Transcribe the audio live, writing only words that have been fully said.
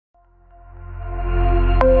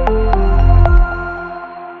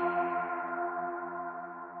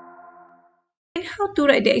how to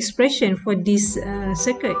write the expression for this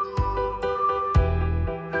circuit.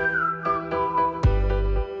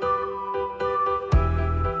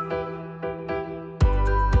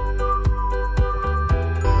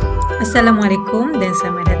 Assalamualaikum dan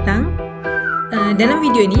selamat datang. Dalam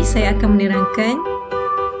video ini saya akan menerangkan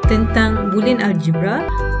tentang Boolean algebra.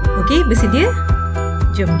 Okey, bersedia?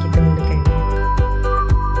 Jom kita mulakan.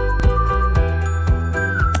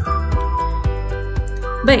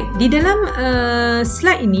 Baik, di dalam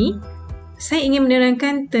slide ini saya ingin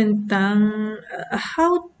menerangkan tentang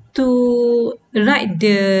how to write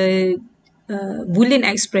the Boolean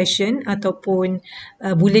expression ataupun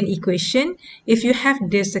Boolean equation if you have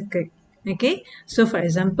the circuit. Okay, so for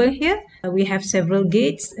example here we have several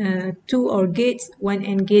gates, 2 OR gates, 1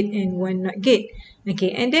 AND gate and 1 NOT gate.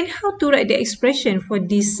 Okay, and then how to write the expression for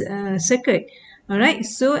this circuit. Alright,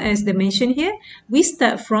 so as the mention here, we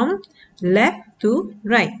start from left to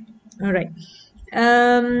right. Alright,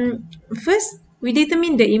 first we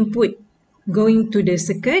determine the input going to the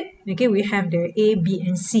circuit. Okay, we have the A, B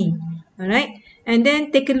and C. Alright, and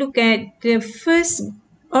then take a look at the first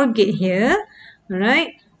OR gate here.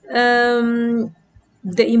 Alright,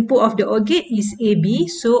 the input of the OR gate is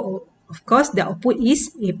AB, so of course the output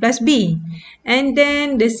is A plus B. And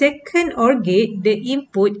then the second OR gate, the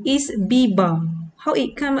input is B bar. How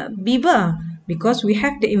it come B bar? Because we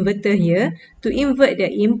have the inverter here. To invert the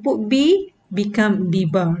input B become B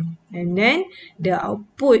bar. And then the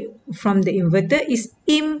output from the inverter is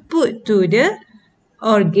input to the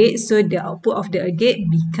OR gate, so the output of the OR gate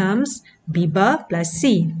becomes B bar plus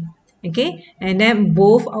C. Okay, and then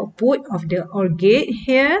both output of the OR gate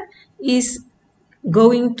here is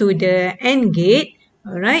going to the AND gate.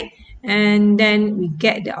 Alright, and then we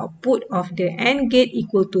get the output of the AND gate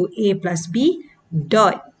equal to A plus B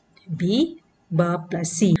dot B bar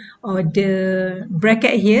plus C. Or the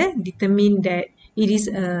bracket here determine that it is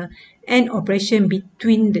a AND operation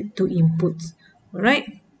between the two inputs.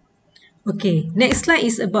 Alright. Okay, next slide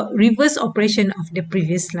is about reverse operation of the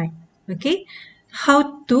previous slide. Okay,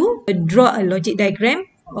 how to draw a logic diagram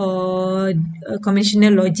or a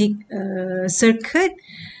conventional logic circuit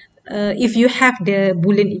if you have the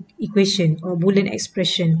Boolean equation or Boolean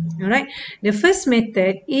expression. Alright, the first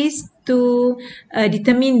method is to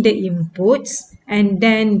determine the inputs, and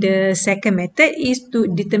then the second method is to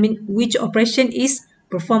determine which operation is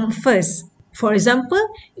performed first. For example,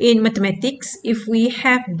 in mathematics, if we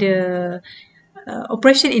have the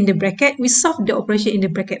operation in the bracket, we solve the operation in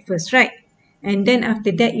the bracket first, right? And then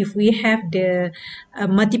after that, if we have the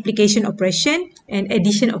multiplication operation and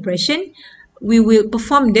addition operation, we will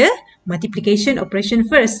perform the multiplication operation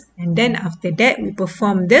first, and then after that we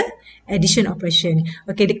perform the addition operation.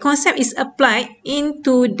 Okay, the concept is applied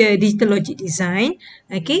into the digital logic design.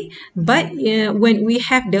 Okay, but when we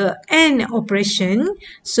have the AND operation,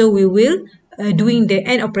 so we will doing the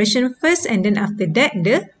AND operation first, and then after that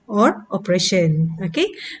the OR operation. Okay,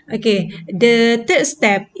 okay. The third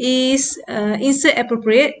step is insert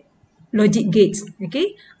appropriate logic gates.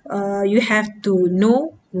 Okay, you have to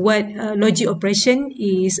know what logic operation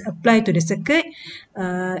is applied to the circuit,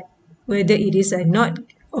 whether it is a NOT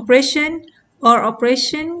operation, OR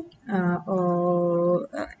operation, or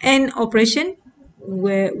AND operation,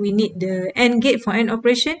 where we need the AND gate for AND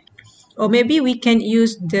operation, or maybe we can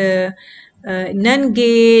use the NAND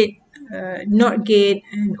gate, NOT gate,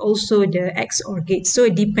 and also the XOR gate. So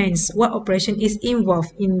it depends what operation is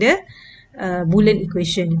involved in the Boolean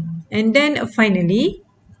equation. And then finally,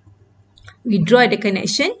 we draw the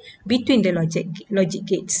connection between the logic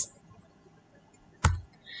gates.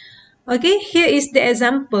 Okay, here is the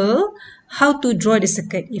example how to draw the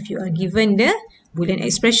circuit if you are given the Boolean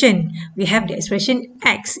expression. We have the expression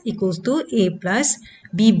X equals to A plus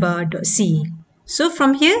B bar dot C. So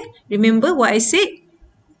from here, remember what I said?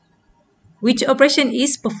 Which operation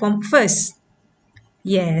is performed first?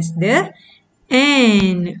 Yes, the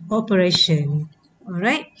AND operation.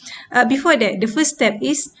 Alright. Before that, the first step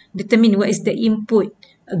is determine what is the input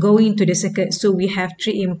going to the circuit. So we have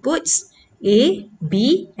 3 inputs, A,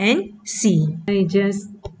 B, and C. I just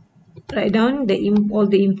write down all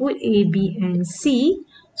the input A, B, and C.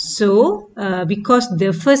 So because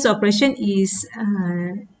the first operation is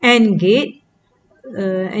AND gate,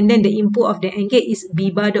 and then the input of the AND gate is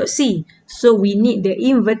B bar dot C. So we need the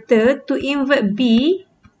inverter to invert B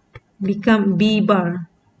become B bar.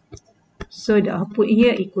 So the output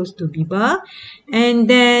here equals to B bar, and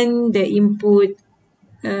then the input,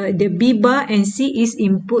 the B bar and C is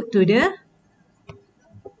input to the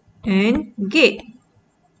AND gate.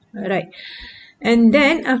 Alright, and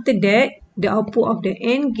then after that, the output of the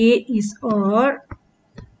AND gate is OR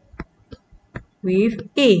with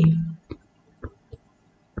A.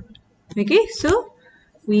 Okay, so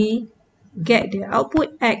we get the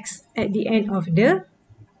output X at the end of the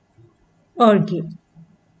OR gate.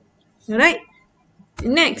 Alright,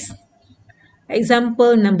 next,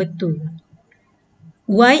 example number 2.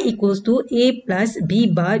 Y equals to A plus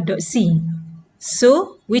B bar dot C.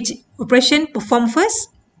 So, which operation perform first?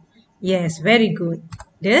 Yes, very good.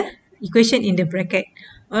 The equation in the bracket.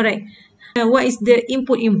 Alright, what is the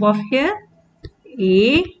input involved here?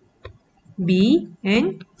 A, B,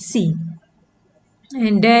 and C.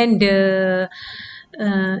 And then the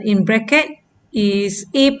in bracket is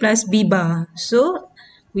A plus B bar. So,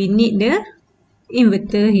 we need the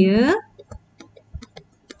inverter here.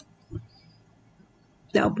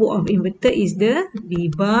 The output of inverter is the B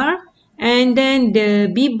bar. And then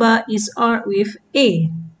the B bar is OR with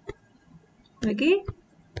A. Okay.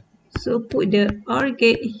 So, put the OR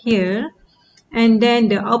gate here. And then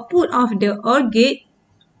the output of the OR gate,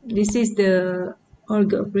 this is the OR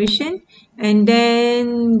gate operation. And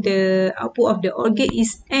then the output of the OR gate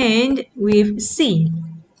is AND with C.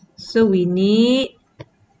 So, we need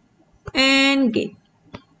AND gate.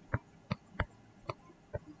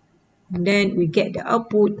 And then we get the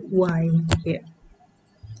output Y here.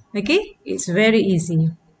 Okay, it's very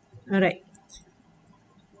easy. Alright.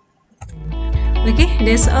 Okay,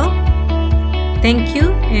 that's all. Thank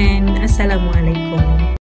you and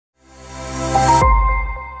Assalamualaikum.